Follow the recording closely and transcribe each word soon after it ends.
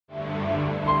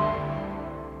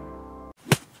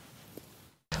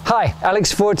Hi,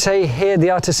 Alex Fortey here, The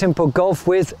Art of Simple Golf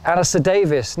with Alistair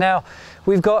Davies. Now,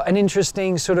 we've got an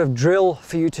interesting sort of drill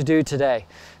for you to do today.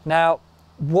 Now,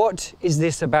 what is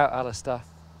this about, Alistair?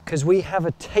 Because we have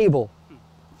a table.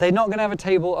 They're not going to have a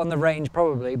table on the range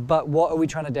probably, but what are we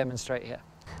trying to demonstrate here?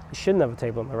 They shouldn't have a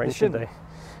table on the range, should they?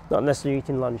 Not unless you're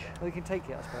eating lunch. Well, they can take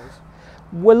it, I suppose.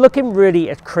 We're looking really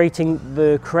at creating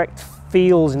the correct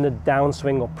feels in the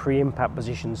downswing or pre-impact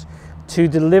positions to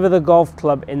deliver the golf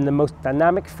club in the most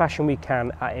dynamic fashion we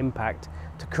can at impact,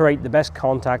 to create the best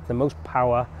contact, the most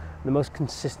power, the most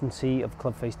consistency of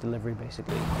club face delivery,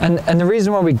 basically. And the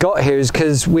reason why we got here is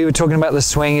because we were talking about the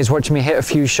swing, is watching me hit a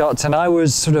few shots, and I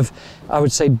was sort of, I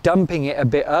would say, dumping it a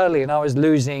bit early, and I was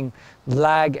losing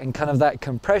lag and kind of that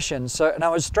compression. And I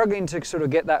was struggling to sort of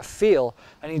get that feel,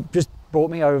 and he just brought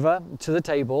me over to the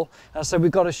table and said,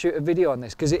 we've got to shoot a video on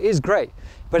this, because it is great,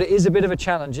 but it is a bit of a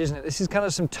challenge, isn't it? This is kind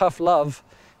of some tough love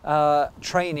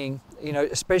training, you know,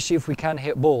 especially if we can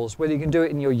hit balls, whether you can do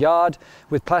it in your yard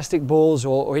with plastic balls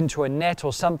or into a net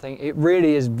or something. It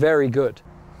really is very good.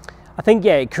 I think,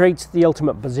 yeah, it creates the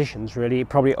ultimate positions, really. It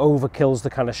probably overkills the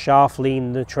kind of shaft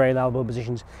lean, the trail elbow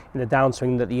positions in the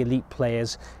downswing that the elite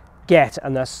players get,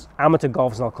 and that's amateur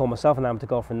golfers, and I'll call myself an amateur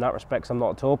golfer in that respect, so I'm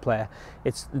not a tour player.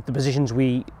 It's the positions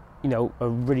we, you know, are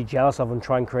really jealous of and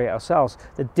try and create ourselves.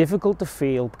 They're difficult to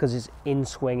feel because it's in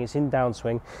swing, it's in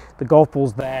downswing, the golf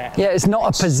ball's there. Yeah, it's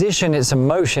not a position, it's a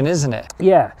motion, isn't it?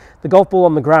 Yeah, the golf ball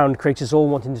on the ground creates us all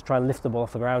wanting to try and lift the ball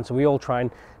off the ground, so we all try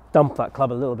and dump that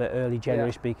club a little bit early,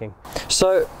 generally speaking.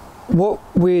 So what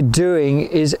we're doing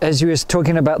is, as you were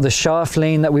talking about the shaft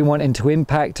lean that we want into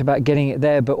impact, about getting it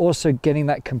there, but also getting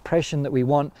that compression that we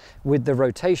want with the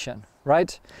rotation,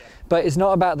 right? But it's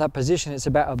not about that position, it's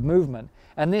about a movement.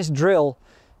 And this drill,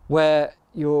 where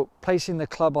you're placing the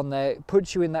club on there,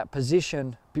 puts you in that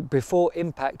position before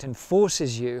impact and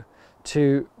forces you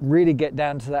to really get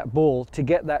down to that ball, to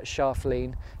get that shaft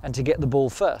lean and to get the ball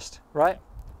first, right?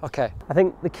 Okay. I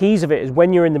think the keys of it is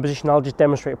when you're in the position, I'll just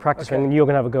demonstrate a practice swing, and you're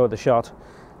going to have a go at the shot.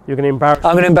 You're going to embarrass.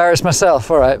 I'm going to embarrass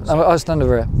myself. All right. I'll stand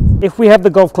over here. If we have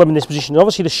the golf club in this position,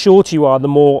 obviously the shorter you are, the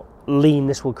more lean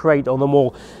this will create, or the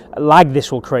more lag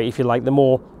this will create, if you like, the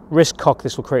more wrist cock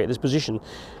this will create at this position.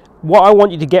 What I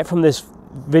want you to get from this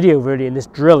video, really, in this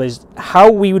drill, is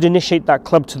how we would initiate that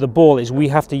club to the ball is we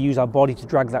have to use our body to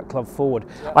drag that club forward.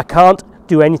 I can't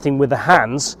do anything with the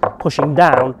hands pushing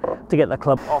down to get the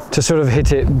club off. To sort of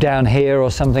hit it down here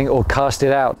or something, or cast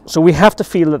it out. So we have to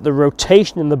feel that the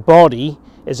rotation in the body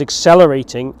is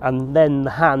accelerating, and then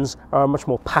the hands are much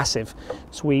more passive.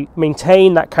 So we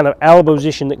maintain that kind of elbow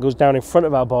position that goes down in front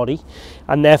of our body,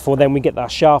 and therefore then we get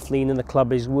that shaft lean, and the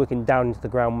club is working down into the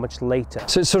ground much later.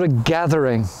 So it's sort of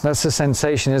gathering. That's the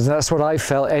sensation, isn't it? That's what I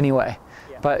felt anyway.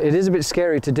 Yeah. But it is a bit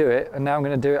scary to do it, and now I'm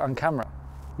going to do it on camera.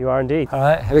 You are indeed. All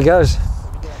right, here it goes.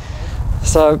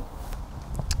 So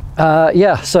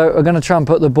yeah, so we're going to try and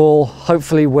put the ball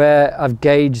hopefully where I've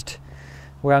gauged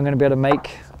where I'm going to be able to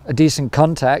make a decent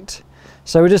contact.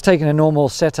 So we're just taking a normal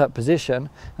setup position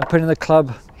and putting the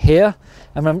club here.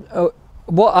 And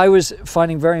what I was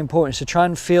finding very important is to try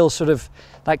and feel sort of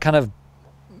that kind of,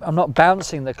 I'm not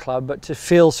bouncing the club, but to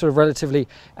feel sort of relatively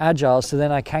agile, so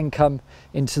then I can come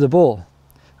into the ball.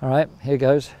 All right, here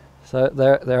goes. So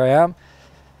there I am.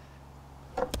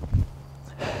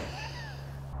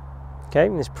 Okay,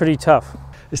 it's pretty tough.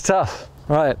 It's tough,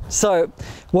 right. So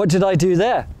what did I do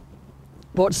there?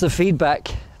 What's the feedback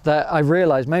that I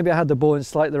realized? Maybe I had the ball in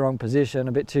slightly the wrong position,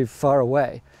 a bit too far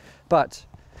away. But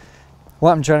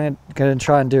what I'm going to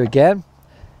try and do again.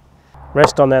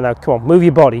 Rest on there now, come on, move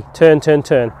your body, turn, turn,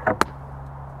 turn.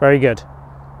 Very good.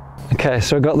 Okay,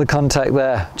 so I got the contact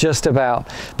there, just about.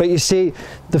 But you see,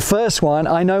 the first one,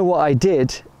 I know what I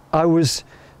did. I was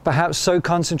perhaps so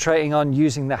concentrating on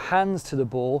using the hands to the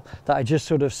ball that I just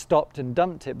sort of stopped and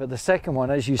dumped it. But the second one,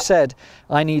 as you said,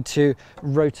 I need to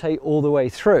rotate all the way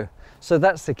through. So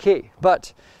that's the key.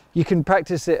 But you can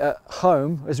practice it at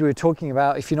home, as we were talking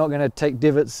about, if you're not going to take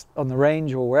divots on the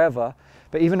range or wherever.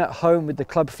 But even at home with the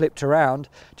club flipped around,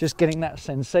 just getting that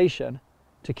sensation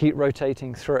to keep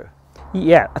rotating through.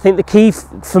 Yeah, I think the key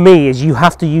for me is you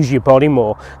have to use your body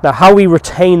more. Now, how we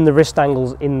retain the wrist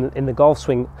angles in the golf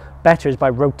swing better is by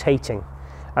rotating.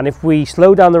 And if we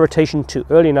slow down the rotation too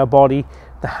early in our body,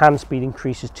 the hand speed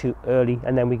increases too early,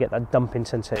 and then we get that dumping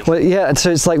sensation. Well, yeah, and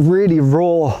so it's like really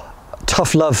raw,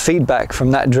 tough love feedback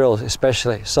from that drill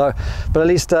especially. So, but at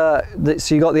least, so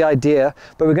you got the idea,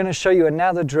 but we're going to show you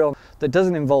another drill that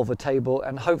doesn't involve a table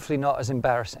and hopefully not as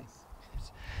embarrassing.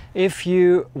 If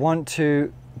you want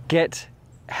to get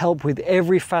help with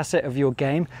every facet of your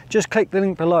game, just click the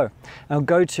link below and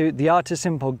go to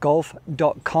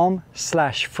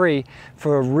theartofsimplegolf.com/free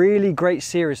for a really great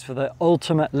series for the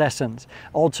ultimate lessons,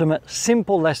 ultimate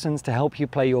simple lessons to help you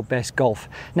play your best golf.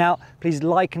 Now, please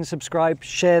like and subscribe,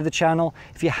 share the channel.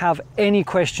 If you have any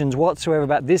questions whatsoever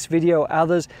about this video or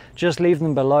others, just leave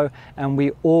them below and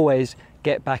we always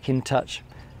get back in touch.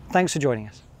 Thanks for joining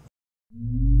us.